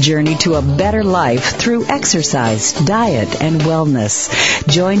begin a journey to a better life through exercise, diet, and wellness.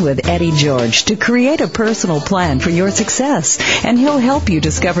 Join with Eddie George to create a personal plan for your success, and he'll help you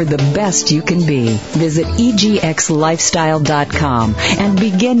discover the best you can be. Visit egxlifestyle.com and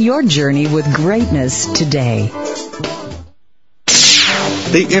begin your journey with greatness today.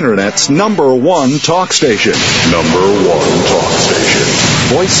 The Internet's #1 talk station. #1 talk station.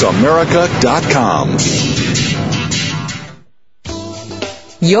 VoiceAmerica.com.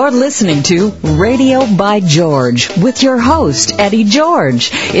 You're listening to Radio by George with your host, Eddie George.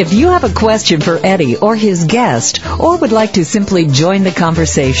 If you have a question for Eddie or his guest, or would like to simply join the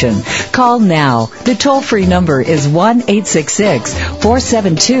conversation, call now. The toll-free number is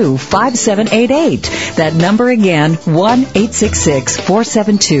 1-866-472-5788. That number again,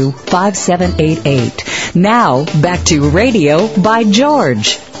 1-866-472-5788. Now, back to Radio by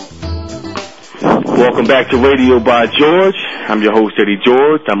George. Welcome back to Radio by George. I'm your host, Eddie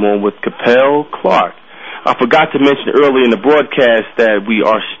George. I'm on with Kappel Clarke. I forgot to mention earlier in the broadcast that we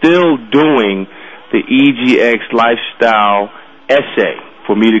are still doing the EGX Lifestyle essay.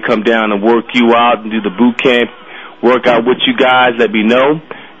 For me to come down and work you out and do the boot camp, work out with you guys, let me know.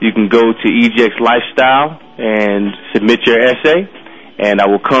 You can go to EGX Lifestyle and submit your essay, and I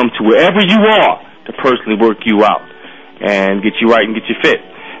will come to wherever you are to personally work you out and get you right and get you fit.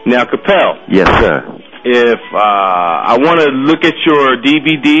 Now, Kappel. Yes, sir. If I want to look at your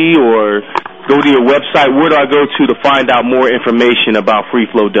DVD or go to your website, where do I go to find out more information about Free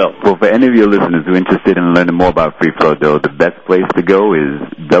Flow Do? Well, for any of your listeners who are interested in learning more about Free Flow Do, the best place to go is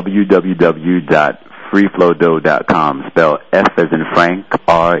www.freeflowdo.com. Spell F as in Frank,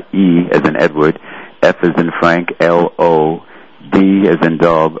 R-E as in Edward, F as in Frank, L-O-D as in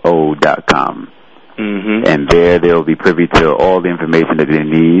dog, O.com. Mm-hmm. And there they'll be privy to all the information that they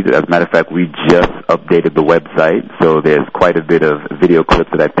need. As a matter of fact, we just updated the website, so there's quite a bit of video clips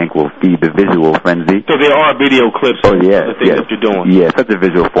that I think will feed the visual frenzy. So there are video clips of the things that you're doing. Yeah, such a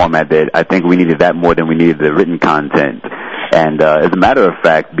visual format that I think we needed that more than we needed the written content. And as a matter of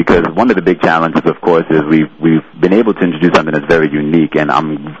fact, because one of the big challenges, of course, is we've been able to introduce something that's very unique, and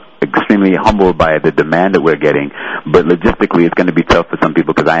I'm extremely humbled by the demand that we're getting, but logistically it's going to be tough for some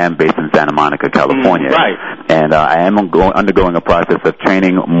people because I am based in Santa Monica, California. Right. And I am undergoing a process of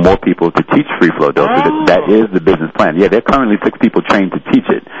training more people to teach Free Flow Do. So that is the business plan. Yeah, there are currently 6 people trained to teach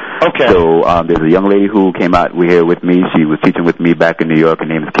it. Okay. So there's a young lady who came out here with me. She was teaching with me back in New York. Her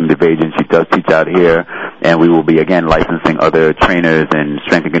name is Kim DeVajan. She does teach out here. And we will be, again, licensing other trainers and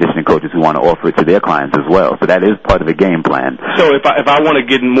strength and conditioning coaches who want to offer it to their clients as well. So that is part of the game plan. So if I want to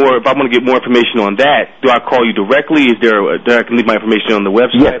get more information on that, do I call you directly? I can leave my information on the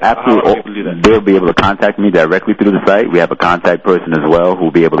website? Yes, absolutely. They'll be able to contact me directly through the site. We have a contact person as well who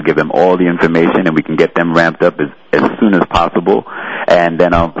will be able to give them all the information, and we can get them ramped up as soon as possible. And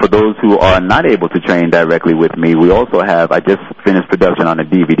then for those who are not able to train directly with me, we also have, I just finished production on a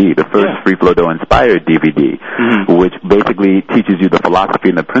DVD, the first Free Flow Do inspired DVD, which basically teaches you the philosophy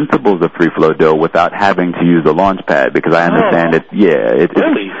and the principles of Free Flow Do without having to use a launch pad, because I understand it's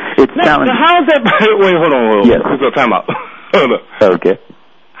challenging. How is that? Wait, hold on. Yes. Time out. Hold on. Okay.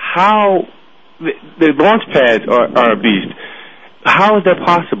 How the launch pads are a beast. How is that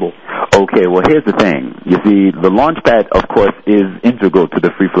possible? Okay, well, here's the thing. You see, the launch pad, of course, is integral to the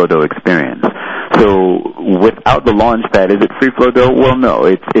Free Flow Do experience. So without the launch pad, is it Free Flow Do? Well, no,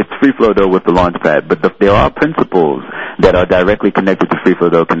 it's Free Flow Do with the launch pad. But there are principles that are directly connected to Free Flow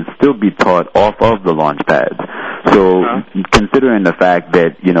Do can still be taught off of the launch pads. So considering the fact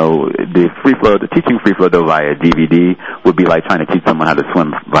that, the teaching Free Flow Do via DVD would be like trying to teach someone how to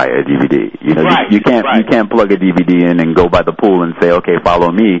swim via a DVD. You can't plug a DVD in and go by the pool and say, okay,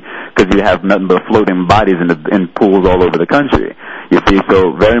 follow me, because you have nothing but floating bodies in pools all over the country. You see,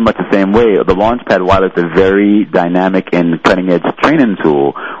 so very much the same way. The launch pad, while it's a very dynamic and cutting-edge training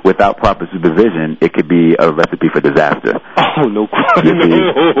tool, without proper supervision, it could be a recipe for disaster. Oh, no question.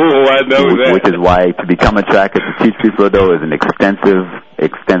 No, I know that. Which is why to become a tracker, to teach Free Flow Do is an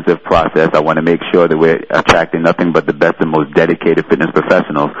extensive process. I want to make sure that we're attracting nothing but the best and most dedicated fitness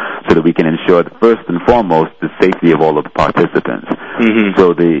professionals so that we can ensure, first and foremost, the safety of all of the participants. Mm-hmm.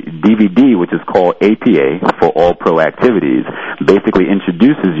 So the DVD, which is called APA, for All Pro Activities, basically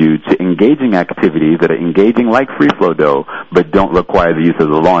introduces you to engaging activities that are engaging like Free Flow Do, but don't require the use of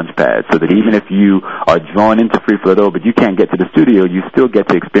the launch pad. So that even if you are drawn into Free Flow Do, but you can't get to the studio, you still get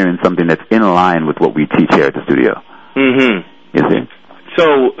to experience something that's in line with what we teach here at the studio. Mm-hmm. You see?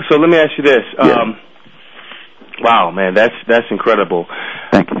 So let me ask you this. Yes. Wow, man, that's incredible.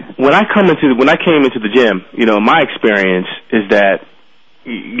 Thank you. When I came into the gym, my experience is that,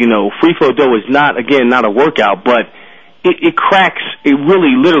 Free Flow Do is not a workout, but it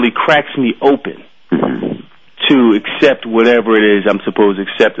really literally cracks me open to accept whatever it is I'm supposed to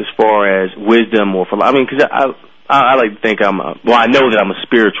accept as far as wisdom or philosophy. I mean, because I like to think I know that I'm a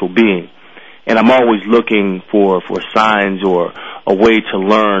spiritual being, and I'm always looking for signs or a way to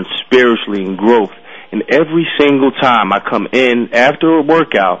learn spiritually and growth. And every single time I come in after a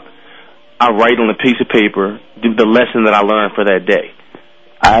workout, I write on a piece of paper the lesson that I learned for that day.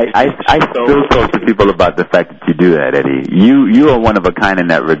 I still talk to people about the fact that you do that, Eddie. You are one of a kind in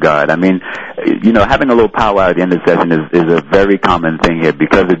that regard. I mean, having a little powwow at the end of the session is a very common thing here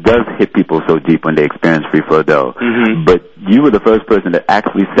because it does hit people so deep when they experience Free Flow Do. Mm-hmm. But you were the first person that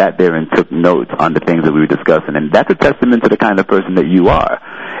actually sat there and took notes on the things that we were discussing, and that's a testament to the kind of person that you are.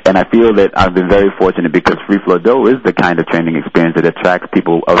 And I feel that I've been very fortunate because Free Flow Do is the kind of training experience that attracts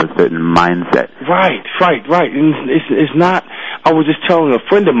people of a certain mindset. Right. And it's not. I was just telling a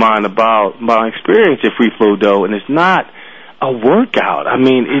friend of mine about my experience at Free Flow Do, and it's not a workout. I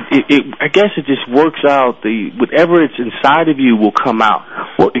mean, I guess it just works out. Whatever it's inside of you will come out,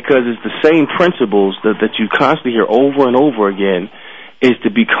 because it's the same principles that you constantly hear over and over again. Is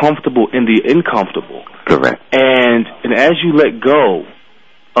to be comfortable in the incomfortable. Correct. And as you let go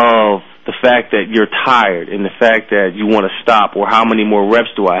of the fact that you're tired and the fact that you want to stop, or how many more reps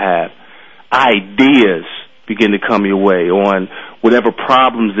do I have, ideas begin to come your way on whatever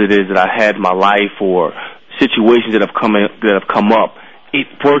problems it is that I had in my life or situations that have come up. It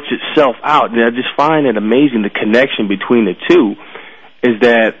works itself out, and I just find it amazing. The connection between the two is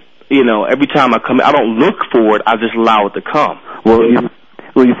that every time I come, I don't look for it. I just allow it to come.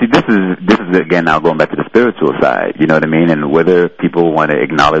 Well, you see, this is again now going back to the spiritual side. You know what I mean? And whether people want to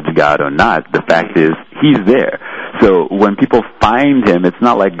acknowledge God or not, the fact is He's there. So when people find Him, it's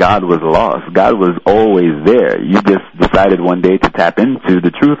not like God was lost. God was always there. You just decided one day to tap into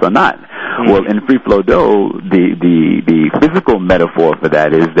the truth or not. Mm-hmm. Well, in Free Flow Do, the physical metaphor for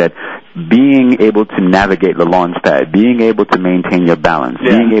that is that being able to navigate the launch pad, being able to maintain your balance,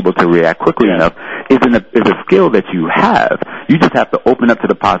 being able to react quickly enough is a skill that you have. You just have to open up to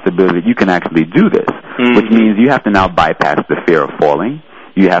the possibility that you can actually do this, which means you have to now bypass the fear of falling.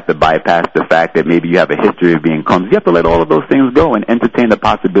 You have to bypass the fact that maybe you have a history of being clumsy. You have to let all of those things go and entertain the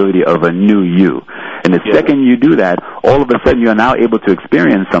possibility of a new you. And the second you do that, all of a sudden you're now able to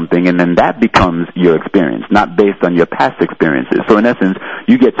experience something, and then that becomes your experience, not based on your past experiences. So in essence,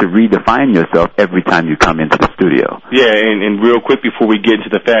 you get to redefine yourself every time you come into the studio. Yeah, and real quick before we get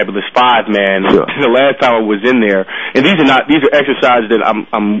into the Fabulous Five, man, the last time I was in there, and these are exercises that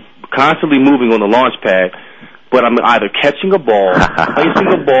I'm constantly moving on the launch pad, but I'm either catching a ball, placing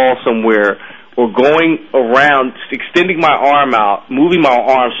a ball somewhere, or going around, extending my arm out, moving my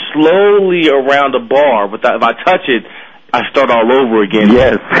arm slowly around the bar. But if I touch it, I start all over again.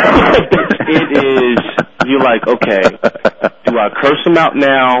 Yes. It is, you're like, okay, do I curse him out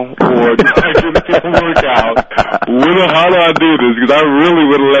now, or do I give him a workout? How do I do this? Because I really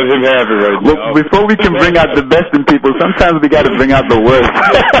would have let him have it right now. Well, before we can bring out the best in people, sometimes we got to bring out the worst.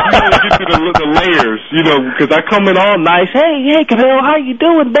 Get to the layers, because I come in all nice. Hey, Kappel, how you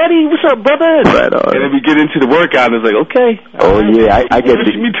doing, buddy? What's up, brother? Right on. And then we get into the workout, and it's like, okay. Oh, yeah, I get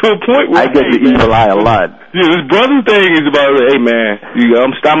me to a point where I get the evil eye a lot. Yeah, this brother thing is about, hey, man,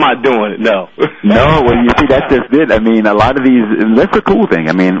 I'm not doing it. No. No, well, you see, that's just it. I mean, a lot of these, that's the cool thing.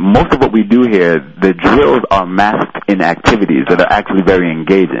 I mean, most of what we do here, the drills are masked in activities that are actually very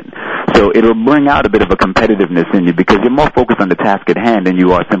engaging. So it'll bring out a bit of a competitiveness in you because you're more focused on the task at hand than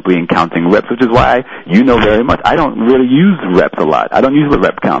you are simply in counting reps, which is why very much. I don't really use reps a lot. I don't use the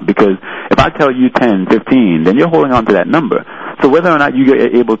rep count because if I tell you 10, 15, then you're holding on to that number. So whether or not you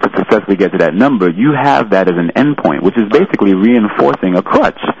are able to successfully get to that number, you have that as an endpoint, which is basically reinforcing a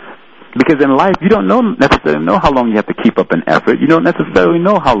crutch. Because in life, you don't necessarily know how long you have to keep up an effort. You don't necessarily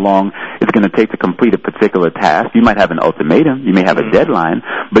know how long it's going to take to complete a particular task. You might have an ultimatum. You may have a deadline.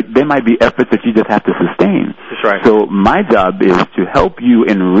 But there might be efforts that you just have to sustain. That's right. So my job is to help you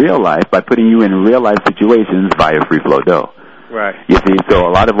in real life by putting you in real-life situations via Free Flow Do. Right. You see, so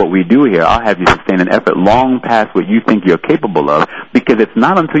a lot of what we do here, I'll have you sustain an effort long past what you think you're capable of, because it's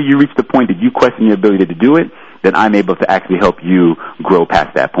not until you reach the point that you question your ability to do it that I'm able to actually help you grow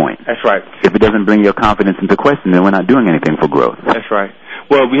past that point. That's right. If it doesn't bring your confidence into question, then we're not doing anything for growth. That's right.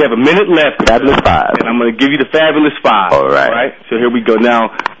 Well, we have a minute left. Fabulous 5. And I'm going to give you the Fabulous 5. All right. All right? So here we go.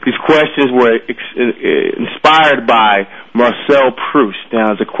 Now, these questions were inspired by Marcel Proust. Now,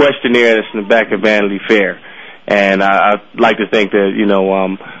 there's a questionnaire that's in the back of Vanity Fair. And I'd like to think that, you know,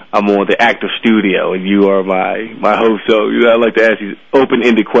 I'm on the actor studio, and you are my host. So I'd like to ask you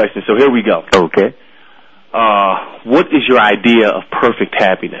open-ended questions. So here we go. Okay. What is your idea of perfect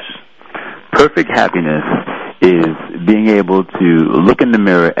happiness? Perfect happiness is being able to look in the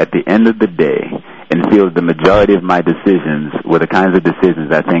mirror at the end of the day and feel the majority of my decisions were the kinds of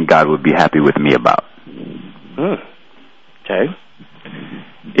decisions I think God would be happy with me about. Okay.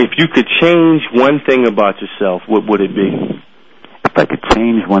 If you could change one thing about yourself, what would it be? If I could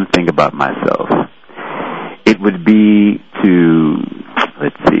change one thing about myself, it would be to,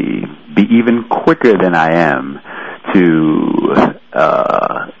 be even quicker than I am to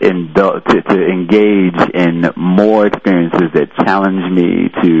engage in more experiences that challenge me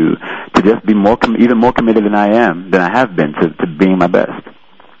to just be even more committed than I have been to being my best.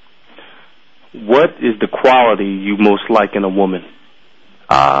 What is the quality you most like in a woman?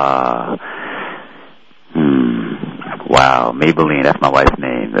 Wow, Maybelline, that's my wife's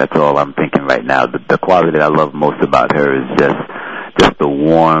name. That's all I'm thinking right now. The quality that I love most about her is just the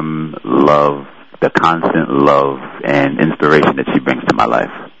warm love, the constant love and inspiration that she brings to my life.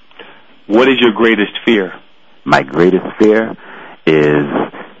 What is your greatest fear? My greatest fear is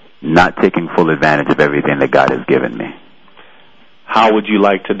not taking full advantage of everything that God has given me. How would you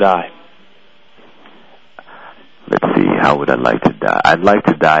like to die? Let's see, how would I like to die? I'd like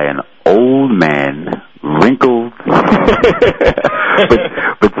to die an old man, wrinkled,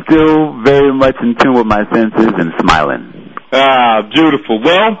 but still very much in tune with my senses and smiling. Beautiful.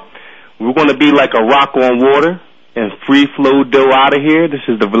 Well, we're going to be like a rock on water and Free Flow Do out of here. This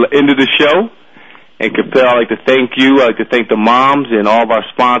is the end of the show. And Kappel, I'd like to thank you. I'd like to thank the moms and all of our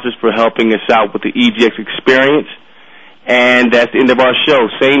sponsors for helping us out with the EGX Experience. And that's the end of our show.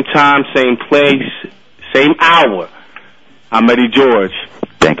 Same time, same place, same hour. I'm Eddie George.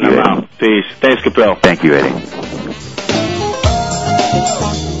 Thank you, Eddie. Out. Peace. Thanks, Kappel. Thank you, Eddie.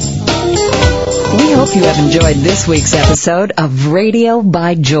 We hope you have enjoyed this week's episode of Radio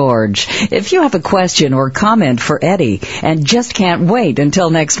by George. If you have a question or comment for Eddie and just can't wait until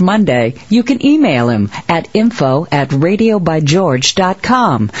next Monday, you can email him at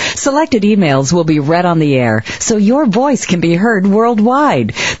info@radiobygeorge.com. Selected emails will be read on the air, so your voice can be heard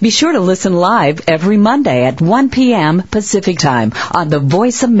worldwide. Be sure to listen live every Monday at 1 p.m. Pacific Time on the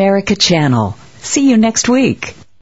Voice America channel. See you next week.